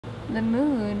The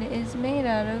moon is made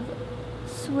out of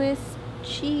Swiss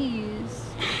cheese.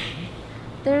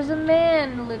 There's a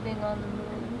man living on the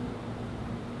moon.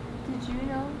 Did you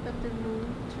know that the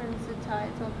moon turns the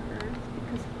tides on Earth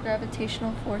because of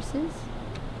gravitational forces?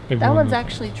 That one's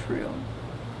actually true.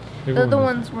 The other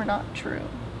ones were not true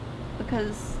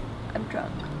because I'm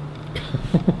drunk.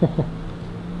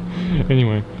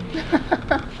 Anyway.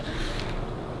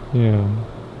 Yeah.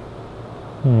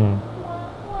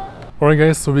 Alright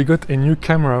guys, so we got a new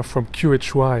camera from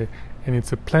QHY and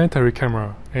it's a planetary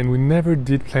camera, and we never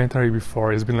did planetary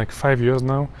before. It's been like 5 years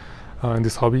now in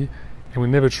this hobby, and we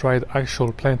never tried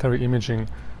actual planetary imaging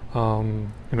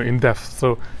in depth.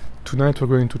 So tonight we're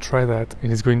going to try that,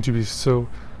 and it's going to be so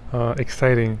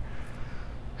exciting.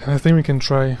 And I think we can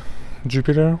try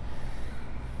Jupiter,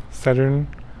 Saturn,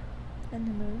 and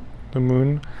the moon. The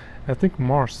moon. I think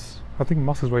Mars. I think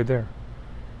Mars is right there.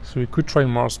 So we could try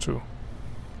Mars too.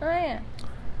 Oh yeah.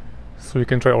 So we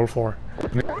can try all four.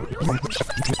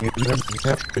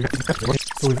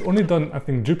 So we've only done, I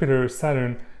think, Jupiter,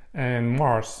 Saturn, and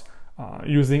Mars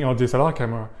using our DSLR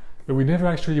camera, but we never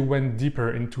actually went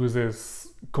deeper into this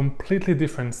completely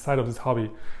different side of this hobby,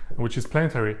 which is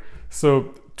planetary.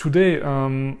 So today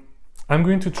I'm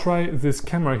going to try this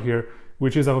camera here,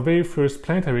 which is our very first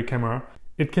planetary camera.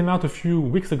 It came out a few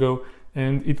weeks ago,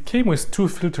 and it came with 2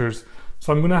 filters.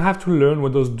 So I'm gonna have to learn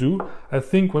what those do. I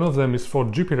think one of them is for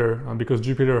Jupiter, because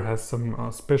Jupiter has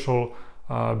some special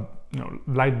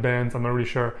light bands, I'm not really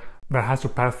sure, that has to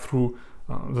pass through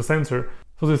the sensor.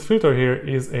 So this filter here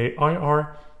is a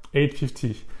IR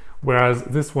 850, whereas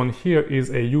this one here is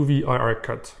a UV IR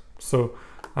cut. So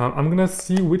I'm gonna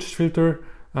see which filter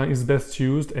is best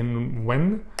used and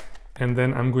when, and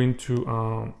then I'm going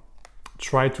to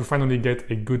try to finally get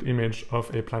a good image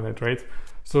of a planet, right?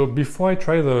 So before I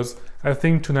try those, I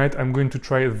think tonight I'm going to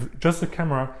try just the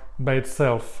camera by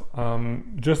itself,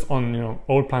 just on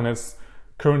all planets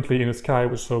currently in the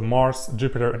sky, so Mars,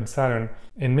 Jupiter, and Saturn,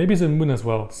 and maybe the moon as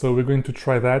well. So we're going to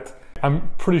try that.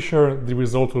 I'm pretty sure the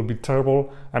result will be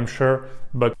terrible, I'm sure,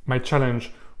 but my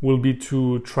challenge will be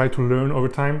to try to learn over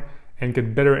time and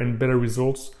get better and better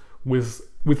results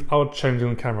without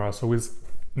changing the camera. So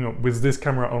with this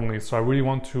camera only. So I really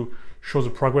want to show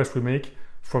the progress we make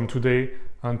from today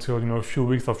until a few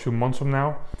weeks or a few months from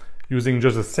now, using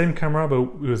just the same camera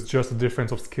but with just a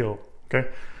difference of skill. Okay,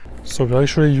 so we're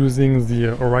actually using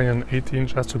the Orion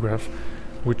 8-inch astrograph,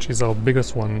 which is our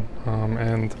biggest one,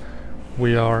 and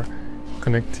we are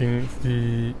connecting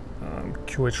the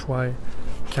QHY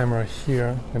camera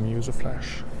here. Let me use a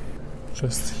flash.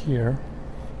 Just here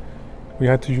we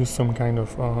had to use some kind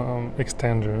of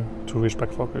extender to reach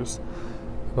back focus,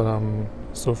 but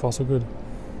so far so good.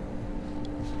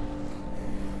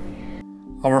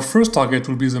 Our first target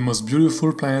will be the most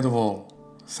beautiful planet of all,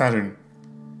 Saturn.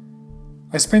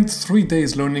 I spent 3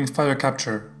 days learning fire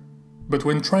capture, but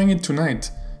when trying it tonight,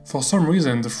 for some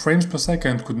reason the frames per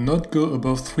second could not go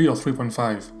above 3 or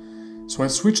 3.5, so I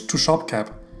switched to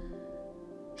SharpCap.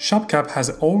 SharpCap has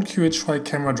all QHY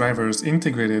camera drivers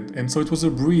integrated, and so it was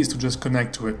a breeze to just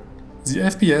connect to it. The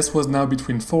FPS was now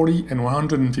between 40 and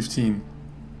 115.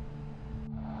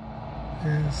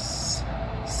 Yes,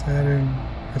 Saturn,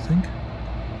 I think.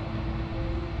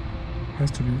 Has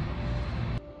to be.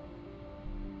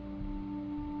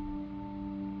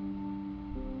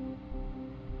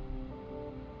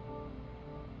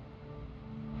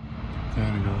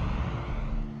 There we go.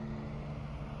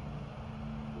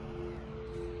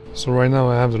 So right now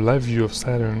I have the live view of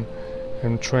Saturn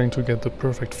and trying to get the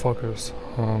perfect focus.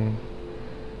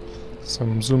 So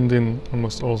I'm zoomed in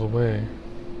almost all the way.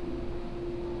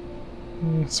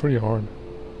 It's really hard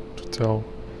to tell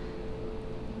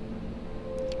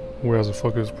where the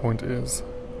focus point is.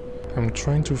 I'm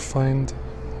trying to find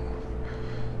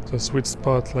the sweet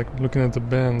spot, like looking at the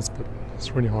bands, but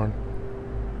it's really hard.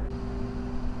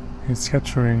 It's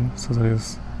capturing, so there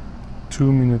is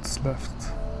 2 minutes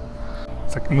left.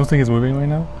 It's like nothing is moving right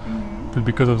now, but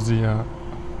because of the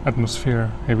atmosphere,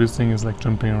 everything is like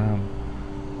jumping around.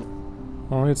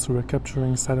 Alright, so we're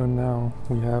capturing Saturn now.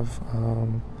 We have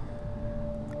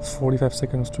 45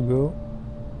 seconds to go,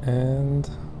 and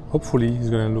hopefully it's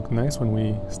gonna look nice when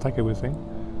we stack everything.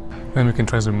 And we can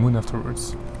try the moon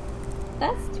afterwards.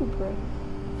 That's too bright.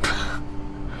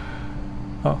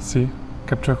 Oh, see?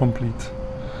 Capture complete.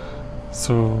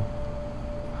 So,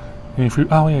 if we...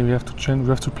 Oh yeah, we have to change, we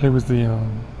have to play with the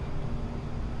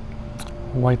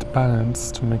white balance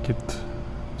to make it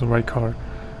the right color.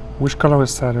 Which color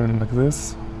is Saturn? Like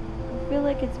this? I feel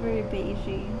like it's very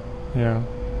beigey. Yeah.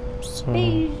 So...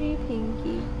 Beigey,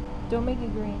 pinky. Don't make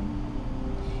it green.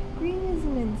 Green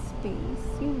isn't in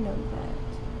space, you know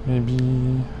that.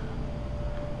 Maybe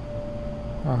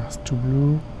Ah, it's too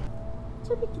blue.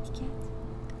 Chubby kitty cat.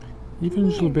 Even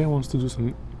little bear wants to do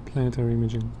some planetary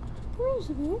imaging. Come here,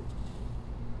 little bear.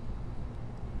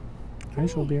 Hi,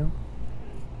 little bear.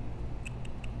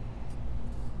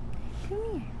 Come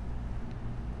here.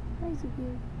 Hi, little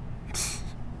bear.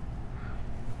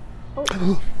 Oh,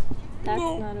 that's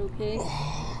No. not okay.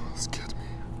 Oh, scared me.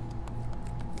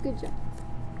 Good job.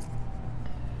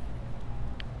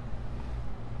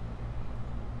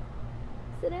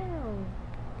 Sit down.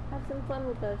 Have some fun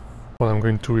with us. Well, I'm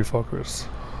going to refocus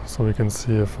so we can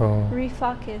see if.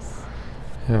 Refocus.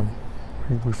 Yeah,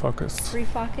 refocus.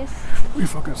 Refocus.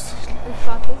 Refocus.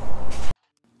 Refocus.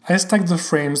 I stacked the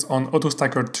frames on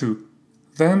AutoStacker 2,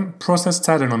 then processed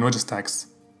Saturn on Registacks.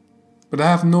 But I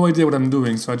have no idea what I'm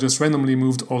doing, so I just randomly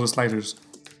moved all the sliders.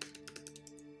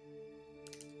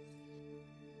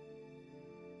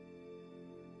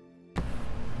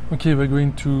 Okay, we're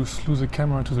going to slew the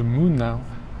camera to the moon now,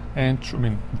 and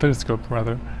telescope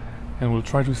rather, and we'll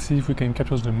try to see if we can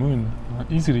capture the moon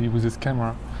easily with this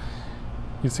camera.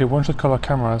 It's a one-shot color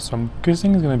camera, so I'm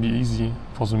guessing it's gonna be easy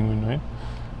for the moon, right?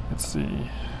 Let's see.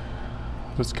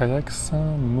 The kayaks,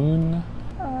 moon.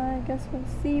 I guess we'll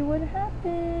see what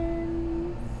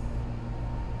happens.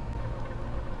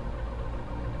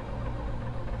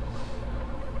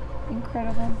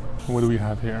 Incredible. What do we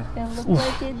have here? It looks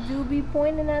like it do be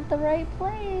pointing at the right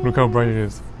place. Look how bright it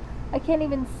is. I can't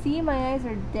even see. My eyes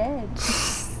are dead.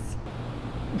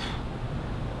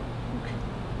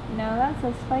 Now that's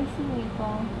a spicy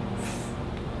meatball.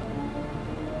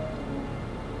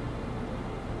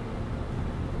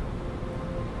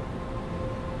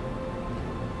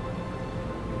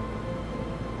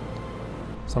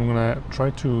 So I'm gonna try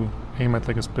to aim at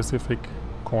like a specific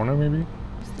corner maybe.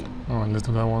 Oh, let's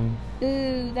do that one.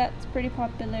 Ooh, that's pretty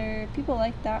popular. People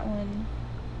like that one.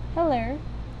 Hello.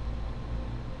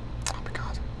 Oh my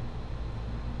god.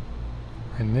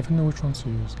 I never know which ones to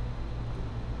use.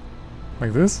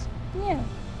 Like this? Yeah.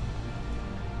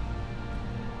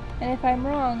 And if I'm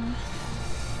wrong,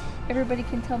 everybody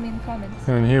can tell me in the comments.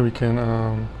 And here we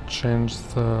can change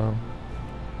the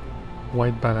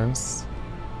white balance.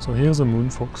 So here's the moon,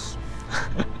 folks.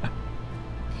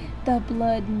 The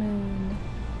blood moon.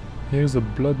 Here's a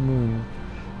blood moon.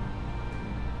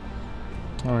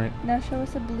 Alright. Now show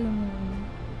us a blue moon.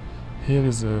 Here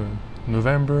is a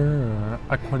November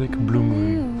aquatic blue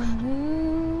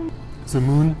moon. The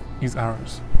moon is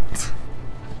ours.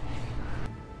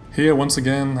 Here, once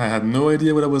again, I had no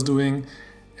idea what I was doing,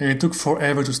 and it took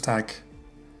forever to stack.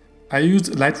 I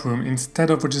used Lightroom instead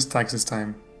of Registacks this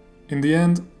time. In the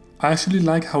end, I actually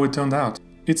like how it turned out.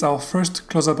 It's our first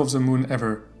close-up of the moon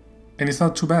ever, and it's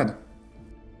not too bad.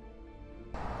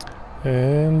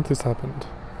 And this happened.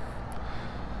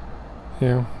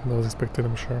 Yeah, that was expected,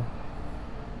 I'm sure.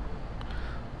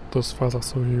 Those files are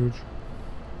so huge.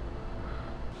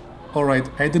 Alright,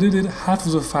 I deleted half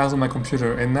of the files on my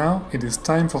computer, and now it is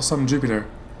time for some Jupiter.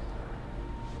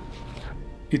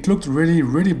 It looked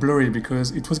really blurry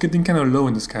because it was getting kinda low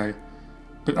in the sky.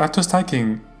 But after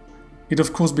stacking, it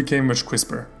of course became much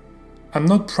crisper. I'm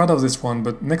not proud of this one,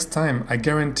 but next time I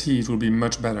guarantee it will be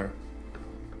much better.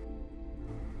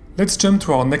 Let's jump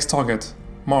to our next target,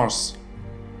 Mars,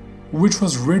 which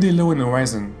was really low in the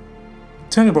horizon.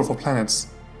 Terrible for planets,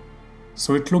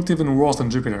 so it looked even worse than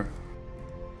Jupiter.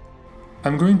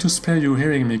 I'm going to spare you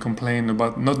hearing me complain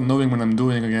about not knowing what I'm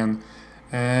doing again,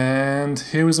 and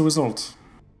here is the result.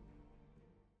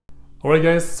 Alright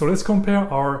guys, so let's compare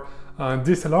our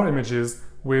DSLR images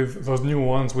with those new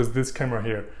ones with this camera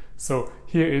here. So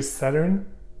here is Saturn,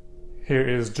 here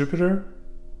is Jupiter,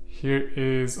 here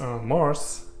is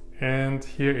Mars, and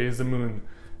here is the moon.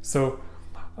 So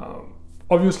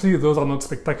obviously those are not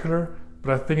spectacular,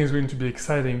 but I think it's going to be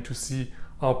exciting to see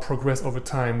our progress over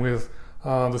time with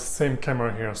the same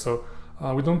camera here. So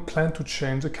we don't plan to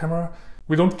change the camera.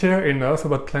 We don't care enough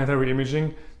about planetary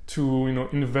imaging to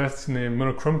invest in a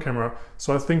monochrome camera.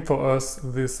 So I think for us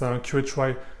this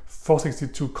QHY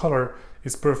 462 color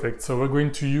is perfect. So we're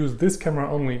going to use this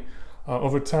camera only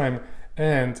over time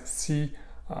and see,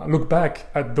 look back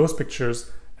at those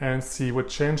pictures and see what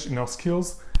changed in our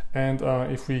skills and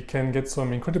if we can get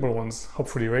some incredible ones,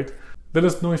 hopefully, right? Let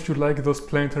us know if you like those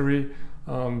planetary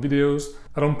videos.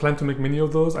 I don't plan to make many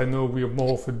of those. I know we are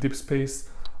more of a deep space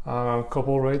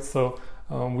couple, right? So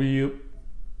we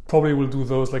probably will do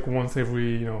those like once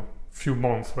every few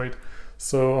months, right?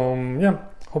 So yeah,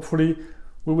 hopefully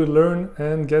we will learn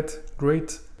and get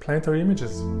great planetary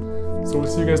images. So we'll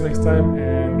see you guys next time,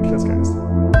 and class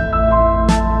guys.